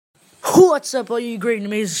What's up, all you great and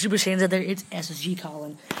amazing Super Saiyans out there? It's SSG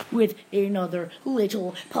Colin with another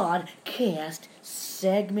little podcast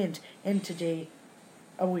segment. And today,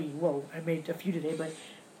 I made a few today, but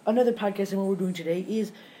another podcast, and what we're doing today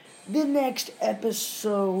is the next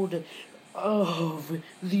episode of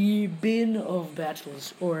the Bin of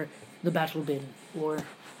Battles, or the Battle Bin, or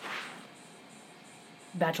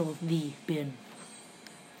Battle the Bin.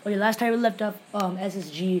 Okay, last time we left off,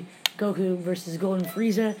 SSG Goku versus Golden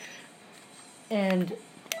Frieza. And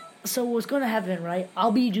so what's going to happen, right?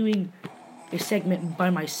 I'll be doing a segment by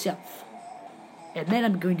myself. And then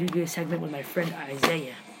I'm going to do a segment with my friend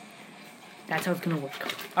Isaiah. That's how it's going to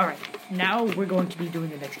work. Alright, now we're going to be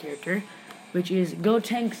doing the next character, which is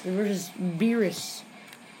Gotenks versus Beerus.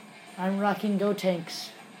 I'm rocking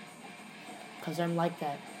Gotenks, because I'm like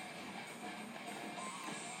that.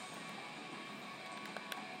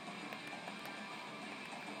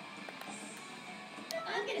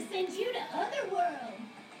 I'm gonna send you to Otherworld.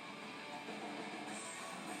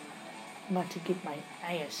 I'm about to get my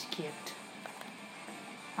ass kicked.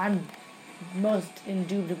 I'm most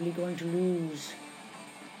indubitably going to lose.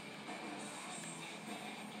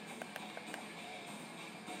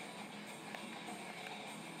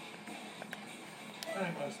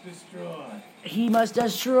 I must destroy. He must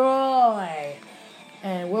destroy.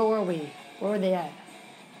 And where were we? Where were they at?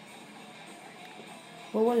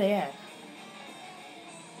 Where were they at?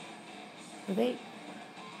 Were they?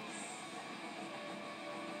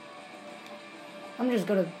 I'm just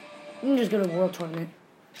gonna World Tournament.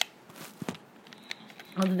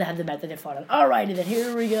 I'll do the match that they fought on. Alrighty then,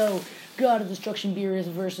 here we go. God of Destruction Beerus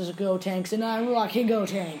versus Gotenks, and I'm rocking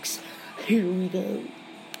Gotenks. Here we go.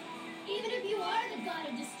 Even if you are the god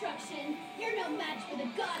of destruction, you're no match for the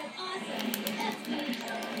god of awesome. That's me.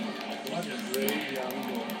 What a brave young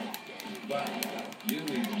boy. But you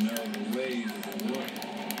need to know the ways of the world.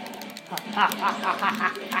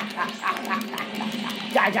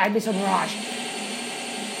 Die, Mr. Mirage.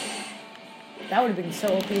 That would have been so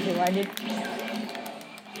OP if it landed.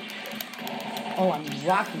 Oh, I'm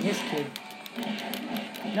rocking this kid.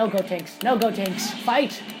 No Gotenks.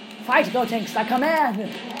 Fight, Gotenks. I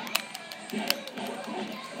command.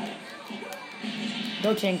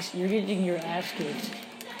 Gotenks, you're getting your ass kicked.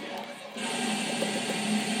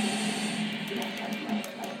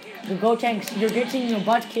 The Gotenks, you're getting your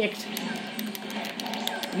butt kicked.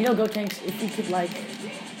 You know, Gotenks, if you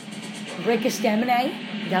could, break a stamina,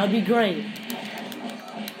 that would be great.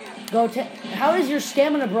 How is your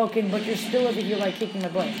stamina broken, but you're still over here, kicking my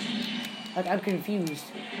butt? I'm confused.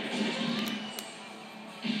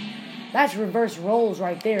 That's reverse roles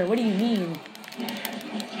right there. What do you mean?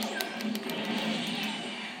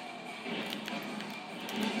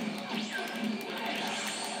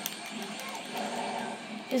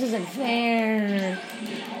 This isn't fair.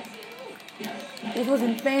 This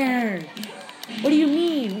wasn't fair. What do you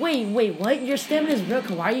mean? Wait, what? Your stamina is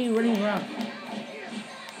broken. Why are you running around?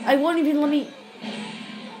 I won't even let me...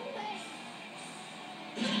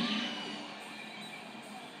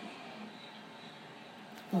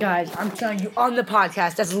 Guys, I'm telling you, on the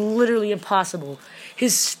podcast, that's literally impossible.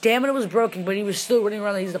 His stamina was broken, but he was still running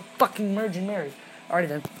around like he's the fucking Virgin Mary. Alright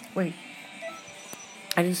then, wait.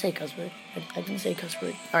 I didn't say cuss word.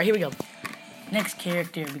 Alright, here we go. Next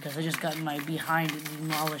character, because I just got my behind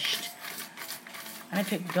demolished. And I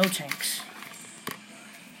picked Gotenks.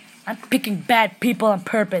 I'm picking bad people on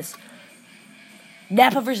purpose.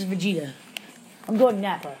 Nappa versus Vegeta. I'm going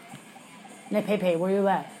Nappa. Nepepe, where you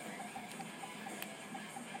at?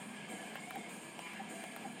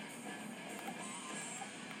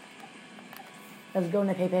 Let's go,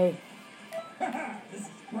 Nepepe. This is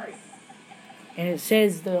great. And it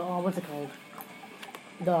says what's it called?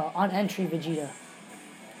 The on entry Vegeta.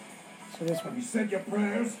 So this one. You said your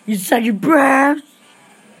prayers? You said your prayers?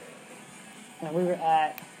 Now we were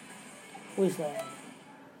at... Who's that?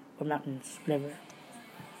 Or mountains, whatever.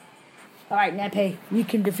 Alright, Nepe, we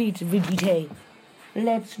can defeat Vegeta.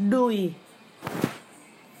 Let's do it.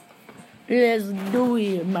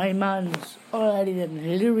 My mans. Alrighty then,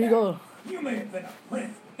 here we go. You may have been a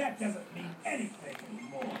prince, but that doesn't mean anything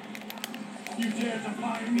anymore. You dare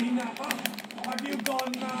defy me, Nappa? Have you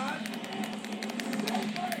gone mad?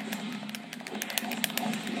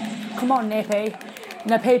 Come on, Nepe.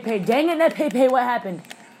 Nepepe. Dang it, Nepepe, what happened?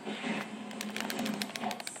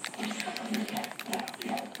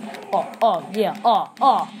 Oh, yeah,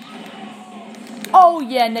 Oh,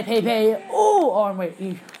 yeah, Nepepe. Oh, wait.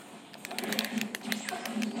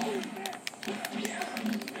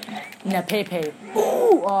 Nepepe.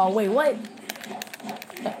 Oh, wait, what?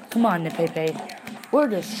 Come on, Nepepe. We're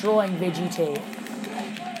destroying Vegeta.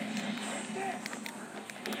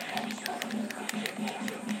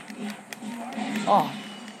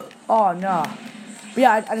 Oh no. But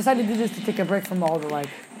yeah, I decided to do this to take a break from all the like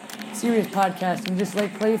serious podcasts and just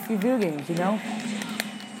like play a few video games, you know?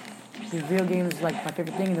 Because video games is like my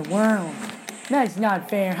favorite thing in the world. That's not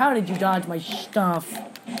fair. How did you dodge my stuff?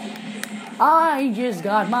 I just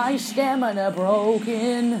got my stamina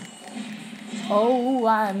broken. Oh,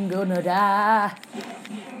 I'm gonna die.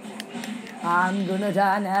 I'm gonna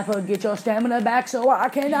die, Nappa. Get your stamina back so I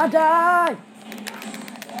cannot die.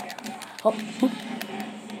 Oh.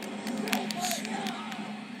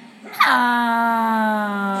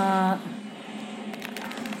 Ah.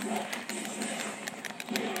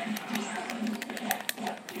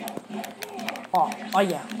 Oh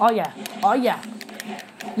yeah, oh yeah, oh yeah.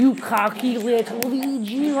 You cocky little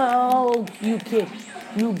Vegito. You kid.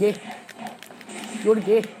 You gay. You're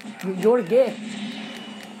gay. You're gay.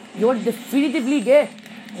 You're definitively gay.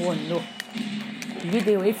 Oh no. Get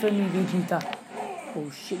away from me, Vegeta. Oh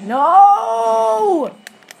shit. No!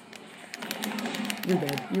 You're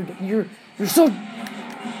dead. You're dead. You're so...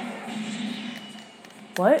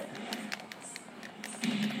 What?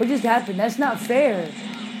 What just happened? That's not fair.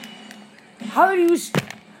 How do you...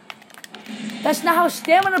 That's not how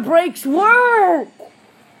stamina breaks work!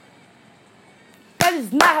 That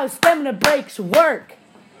is not how stamina breaks work!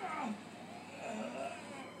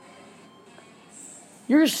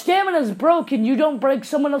 Your stamina's broken. You don't break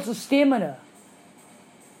someone else's stamina.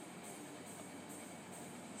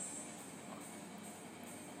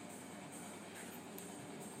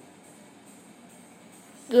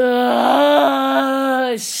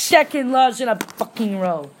 Second loss in a fucking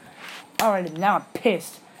row. Alright, now I'm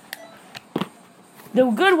pissed. The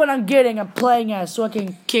good one I'm getting, I'm playing as so I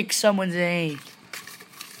can kick someone's ass.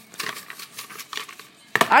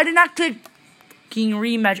 I did not click fucking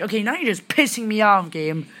rematch. Okay, now you're just pissing me off,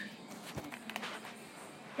 game.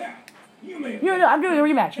 No, I'm doing a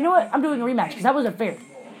rematch. You know what? I'm doing a rematch because that wasn't fair.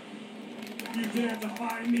 You dare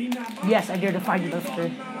defy me, Nappa? Yes, I dare defy you, Buster.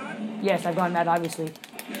 Yes, I've gone mad, obviously.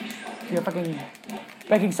 You're fucking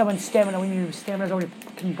breaking someone's stamina when your stamina's already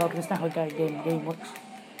fucking broken. That's not how the game works.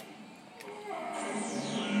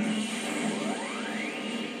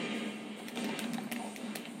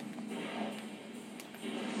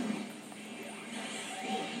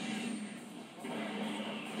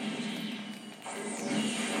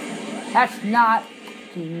 That's not...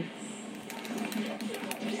 Dude.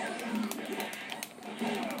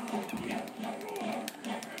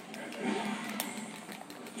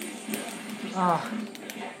 Ah.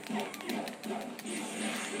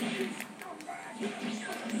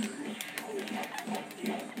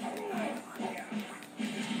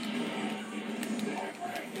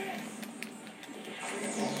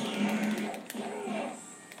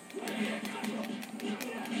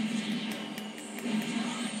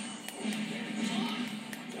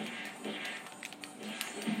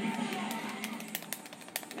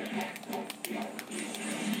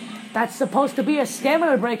 That's supposed to be a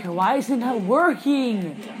stamina breaker. Why isn't that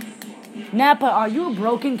working? Nappa, are you a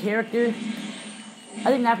broken character? I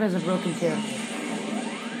think Nappa is a broken character.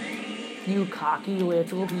 You cocky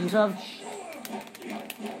little piece of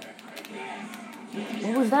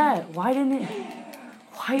What was that? Why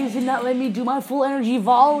is it not letting me do my full energy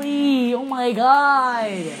volley? Oh my god.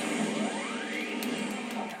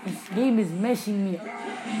 This game is messing me up.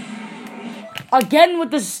 Again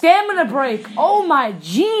with the stamina break. Oh my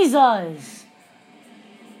Jesus.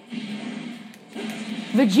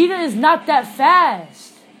 Vegeta is not that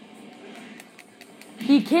fast.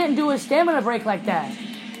 He can't do a stamina break like that.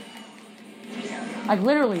 Like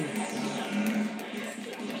literally.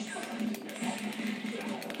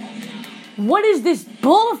 What is this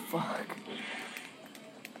bullfuck?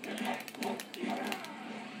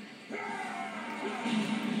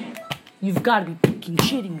 You've got to be fucking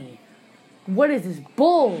shitting me. What is this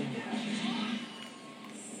bull?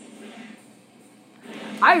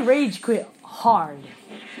 I rage quit hard.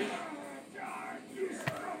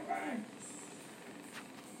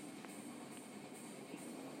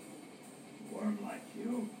 Worm like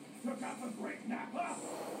you took out the great Nappa.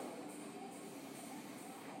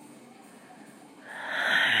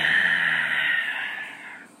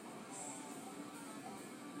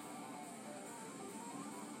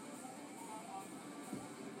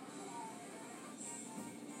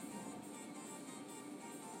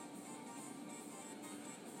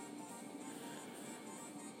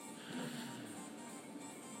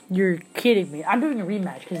 You're kidding me. I'm doing a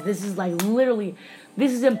rematch because this is like literally,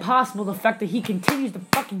 this is impossible. The fact that he continues to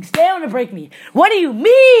fucking stamina break me. What do you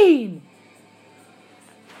mean?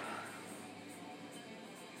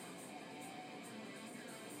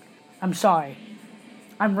 I'm sorry.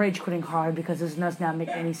 I'm rage quitting hard because this does not make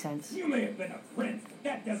any sense. You may have been a prince, but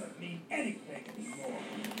that doesn't mean anything anymore.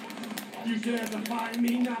 You dare defy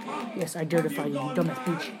me now? Yes, I dare defy you, dumbass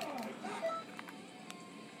bitch.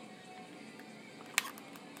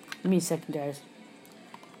 Give me a second, guys.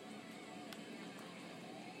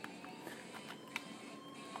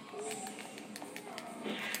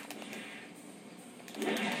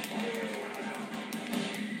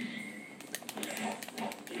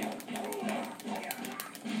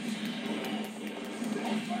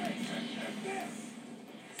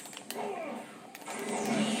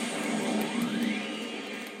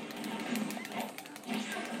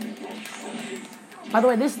 By the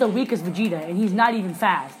way, this is the weakest Vegeta, and he's not even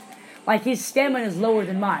fast. Like, his stamina is lower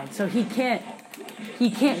than mine, so he can't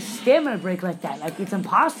stamina break like that. Like, it's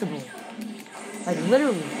impossible. Like,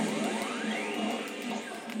 literally.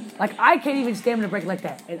 Like, I can't even stamina break like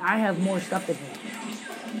that, and I have more stuff than him.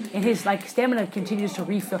 And his, like, stamina continues to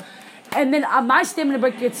refill. And then my stamina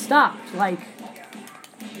break gets stopped. Like,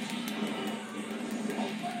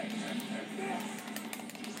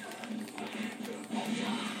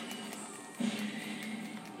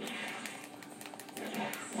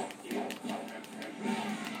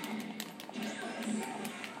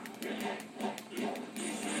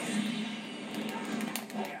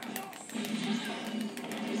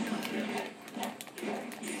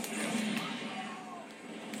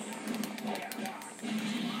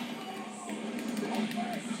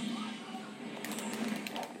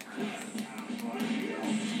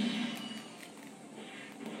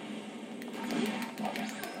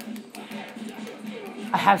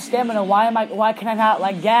 I have stamina. Why can I not,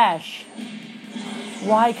 like, dash?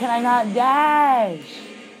 Why can I not dash?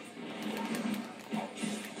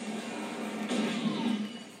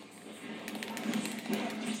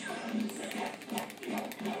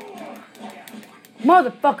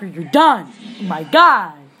 Motherfucker, you're done. Oh my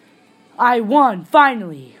God. I won,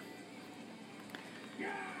 finally.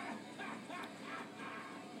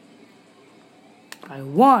 I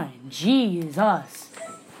won. Jesus.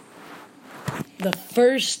 The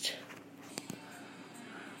first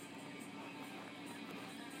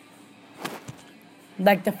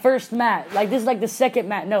match. Like, this is like the second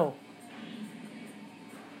match. No.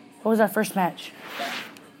 What was that first match?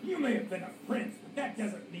 You may have been a prince, but that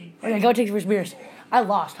doesn't mean Okay, go take first beers. I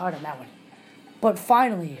lost hard on that one. But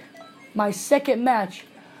finally, my second match,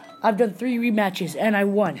 I've done 3 rematches and I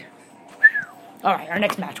won. Alright, our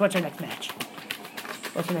next match. What's our next match?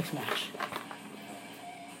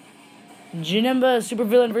 Janemba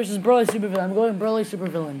Supervillain versus Broly Supervillain. I'm going Broly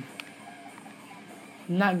Supervillain.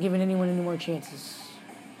 I'm not giving anyone any more chances.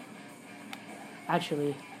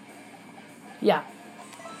 Actually, yeah.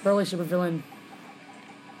 Broly Supervillain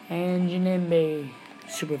and Janemba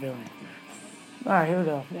Supervillain. Alright, here we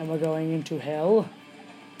go. And we're going into hell.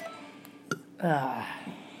 I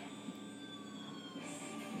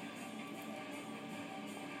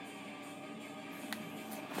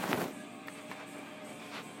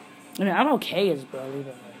mean, I'm okay as Broly,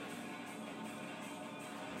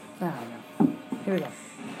 but I don't know. Here we go.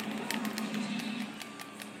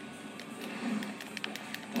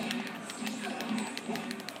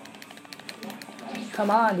 Come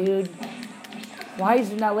on, dude. Why is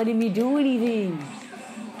it not letting me do anything?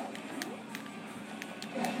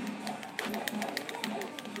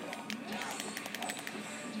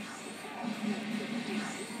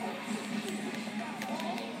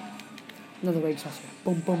 Another rage saucer.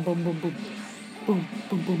 Boom, boom, boom, boom, boom. Boom,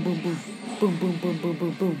 boom, boom, boom, boom. Boom, boom, boom, boom,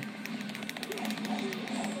 boom, boom.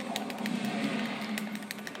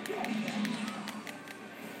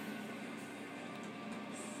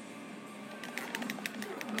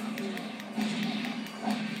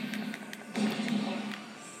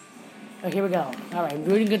 Okay, here we go. Alright,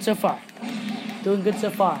 we're doing good so far.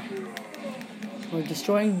 We're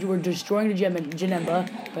destroying the Janemba,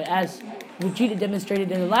 but as Vegeta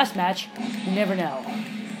demonstrated in the last match, you never know.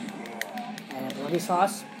 And bloody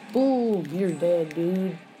sauce. Boom! You're dead,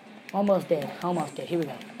 dude. Almost dead. Here we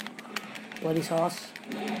go. Bloody sauce.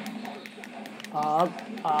 Oh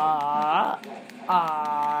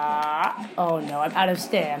no, I'm out of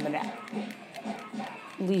stamina.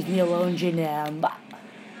 Leave me alone, Janemba.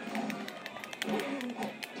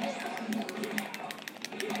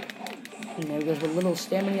 And there goes what little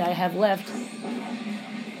stamina I have left.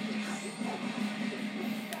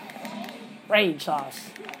 Rage sauce.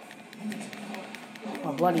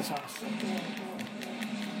 Or bloody sauce.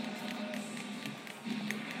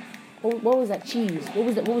 What was that cheese? What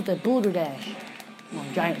was the Booger Dash? Oh,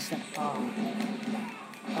 giant snap.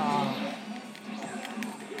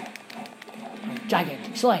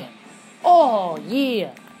 Gigantic slam. Oh,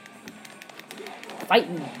 yeah.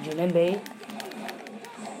 Fighting, Janembe.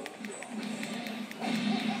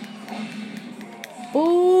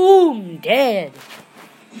 Boom! Dead.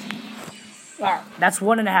 Alright, that's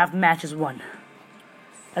 1.5 matches won.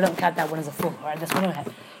 I don't count that one as a full. Alright, that's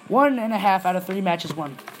 1.5. 1.5 out of 3 matches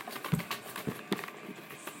won.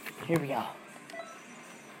 Here we go.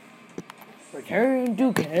 Return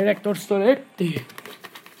to Character Storetti.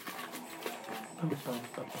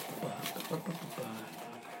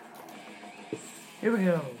 Here we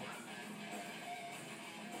go.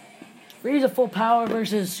 Frieza Full Power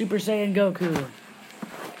versus Super Saiyan Goku.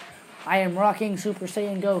 I am rocking Super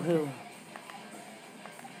Saiyan Goku.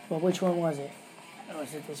 Well, which one was it? Oh,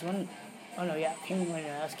 is it this one? Oh no, yeah, King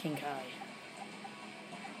Winner. That's King Kai.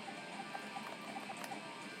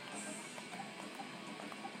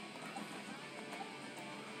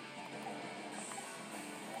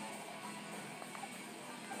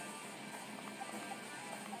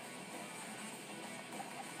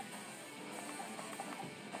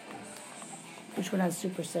 Which one has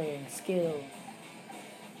Super Saiyan skill?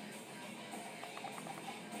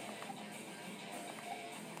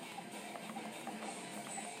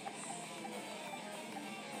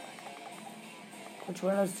 Which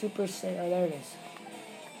one has Super Saiyan? Oh, there it is.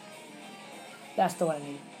 That's the one I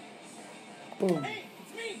need. Boom. Hey,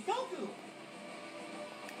 it's me, Goku!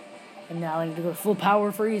 And now I need to go full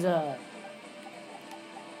power Frieza.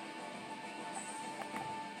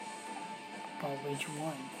 Oh, which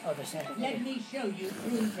one? Oh, the second. Let me show you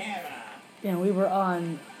true terror. Yeah, we were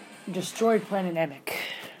on Destroyed Planet Namek.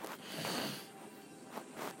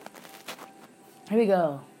 Here we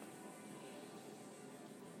go.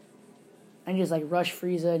 I just like rush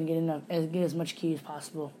Frieza and get as much ki as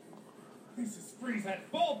possible. This is Frieza at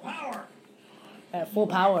full power! At full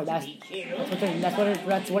power, that's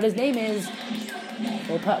what his name is.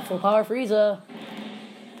 Full power Frieza.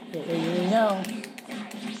 You really know.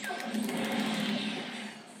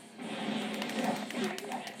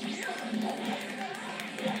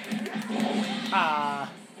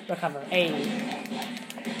 Recover. Hey.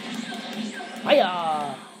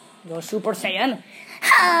 Hiya! Go Super Saiyan.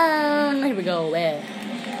 Here we go.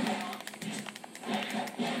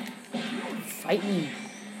 Fight me.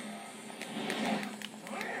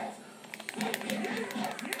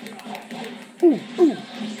 Ooh.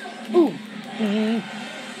 Mm-hmm.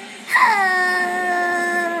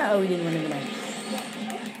 Oh, we didn't run into mine.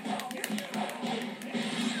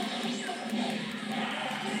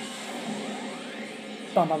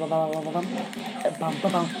 Bum, bum, bum, bum, bum, bum. Bum,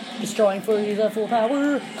 bum, bum. Destroying Frieza full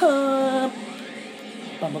power.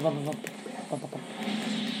 Bum, bum, bum, bum, bum. Bum, bum, bum.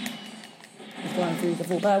 Destroying Frieza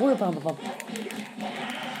full power. Bum, bum, bum.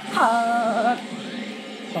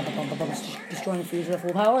 Bum, bum, bum, bum, bum. Destroying Frieza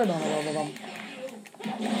full power. Bum, bum, bum, bum.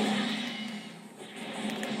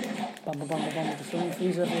 Bum, bum, bum, bum. Destroying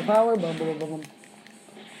Frieza full power. Bum, bum, bum, bum.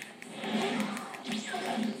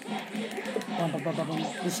 Bum, bum, bum, bum, bum.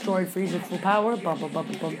 Destroyed Frieza full power. Bum, bum, bum,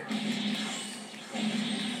 bum, bum.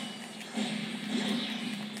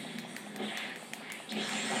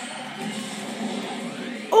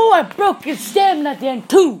 Oh, I broke his stamina at the end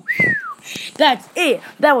too. That's it.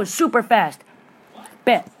 That was super fast.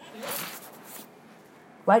 Bet.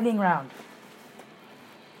 Lightning round.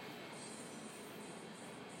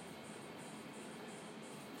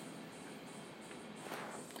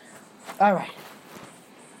 All right.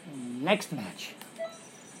 Next match.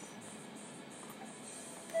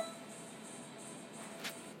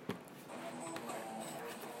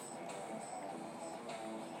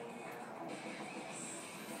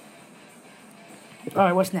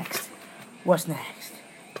 Alright, what's next?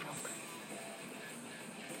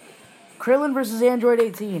 Krillin versus Android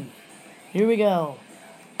 18. Here we go.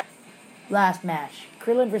 Last match.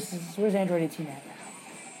 Krillin versus... Where's Android 18 at now?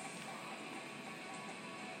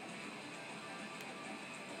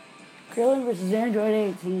 Krillin versus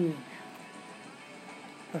Android 18.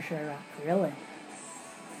 For sure, rock Krillin.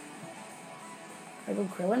 I go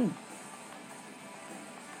Krillin.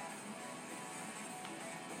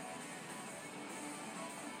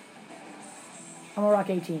 I'm a rock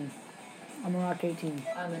 18. I'm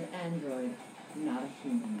an android, not a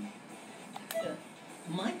human.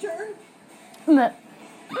 My turn?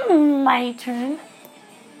 My turn?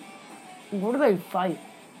 What do they fight?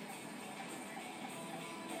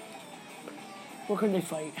 What could they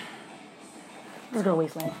fight? Let's go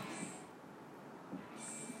Wasteland.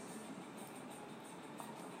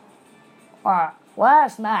 Alright,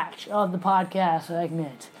 last match of the podcast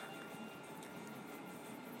segment.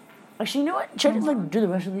 Actually, you know what? Should I just like do the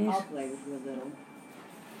rest of these? I'll play with you a little.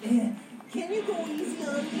 Can you go easy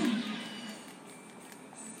on me?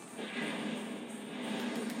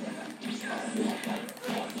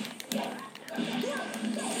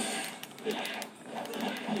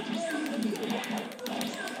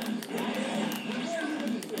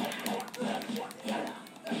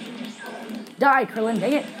 Die, Krillin,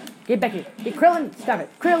 dang it. Get back here. Get Krillin, stop it.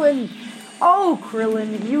 Krillin! Oh,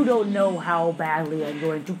 Krillin, you don't know how badly I'm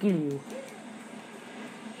going to kill you.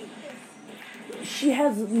 She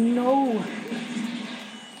has no,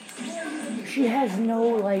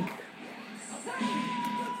 like...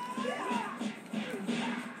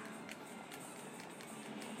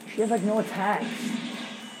 She has, like, no attacks.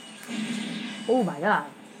 Oh, my God.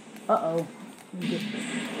 Uh-oh.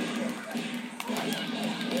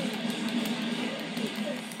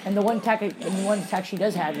 And the one attack she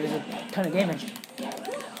does have is a ton of damage.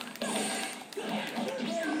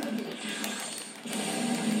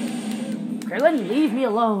 Krillin, leave me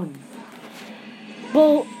alone.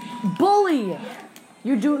 Bully!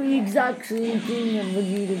 You're doing the exact same thing as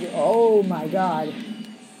Vegeta did. Oh my god.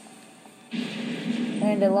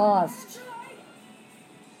 And I lost.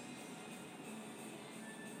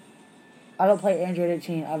 I don't play Android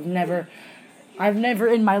 18. I've never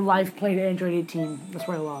in my life played Android 18. That's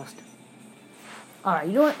where I lost. Alright,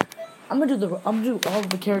 you know what? I'm gonna do all of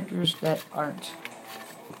the characters that aren't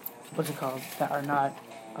that are not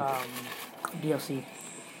DLC.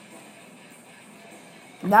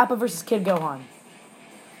 Nappa versus Kid Gohan.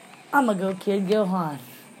 I'ma go Kid Gohan.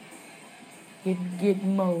 Get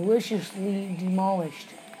maliciously demolished.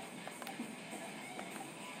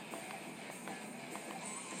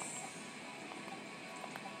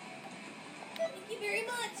 Thank you very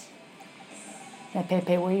much.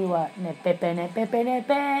 Nepepe, where you at? Nepepe, nepepe,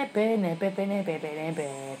 nepepe, nepepe, nepepe,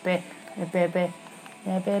 nepepe, nepepe,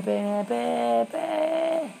 nepepe,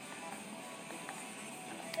 nepepe.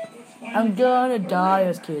 I'm gonna die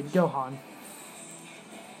as Kid Gohan.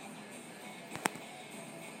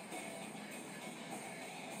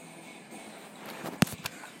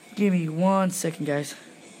 Give me 1 second, guys.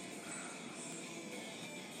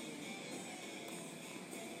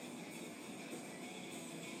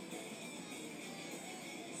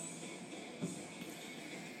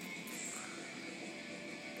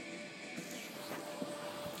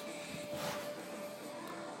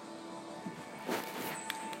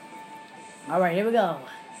 Alright, here we go.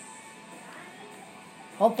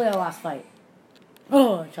 Hopefully our last fight.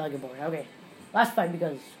 Oh, it's get bored. Okay. Last fight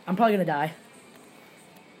because I'm probably gonna die.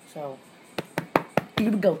 So,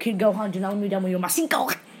 here we go. Kid Gohan, do not let me down with your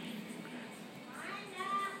Masinko.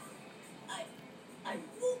 I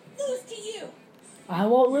won't lose to you. I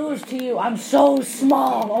won't lose to you. I'm so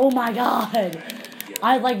small. Oh my god.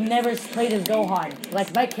 I never played as Gohan.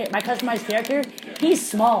 Like my customized character, he's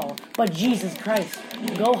small, but Jesus Christ,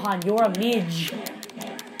 Gohan, you're a midge.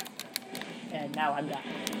 And now I'm done.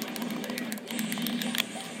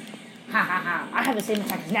 Ha ha ha! I have the same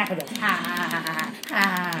attack as Nappa does. Ha ha ha ha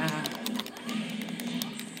ha!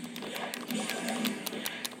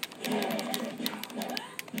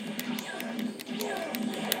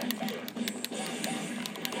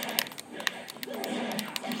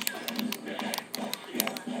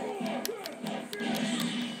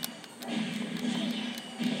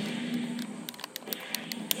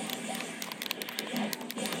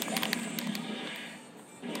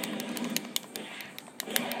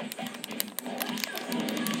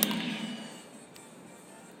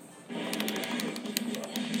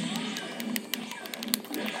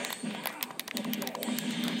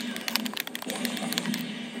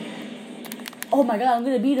 Oh my god, I'm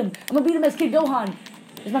gonna beat him. I'm gonna beat him as Kid Gohan.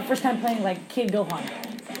 It's my first time playing like Kid Gohan.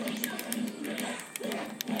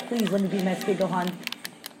 Please let me beat him as Kid Gohan.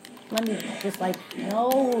 Let me just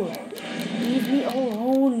no. Leave me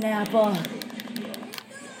alone, Nappa.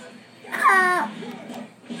 Ah!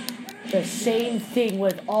 The same thing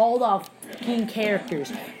with all the fucking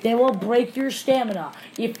characters. They will break your stamina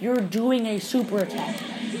if you're doing a super attack.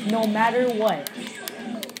 No matter what.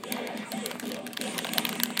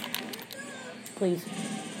 Please.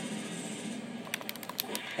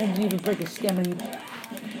 And you even break his stamina.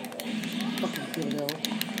 Fucking good,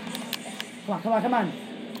 Come on, come on, come on.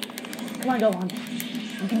 Come on, Gohan.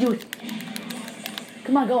 You can do it.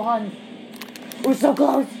 Come on, Gohan. We're so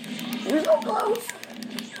close. We're so close.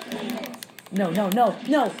 No, no, no,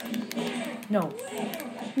 no. No.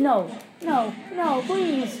 No, no, no,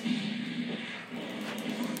 please.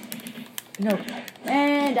 No.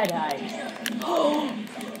 And I died. Oh!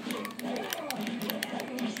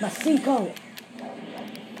 Masinko.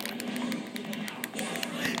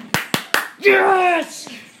 Yes!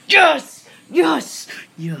 Yes! Yes!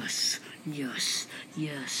 Yes! Yes!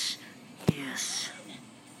 Yes! Yes!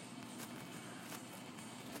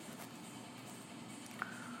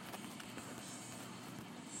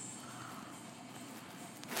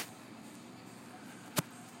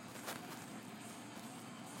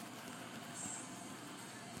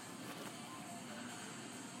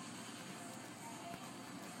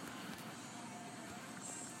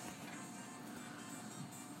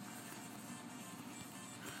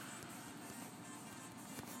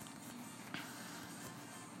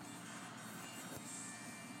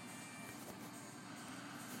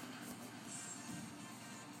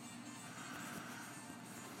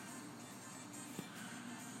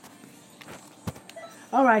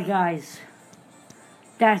 Alright, guys.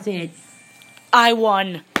 That's it. I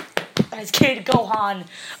won. As Kid Gohan.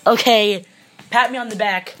 Okay. Pat me on the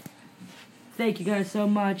back. Thank you guys so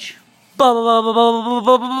much.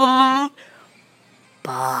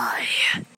 Bye.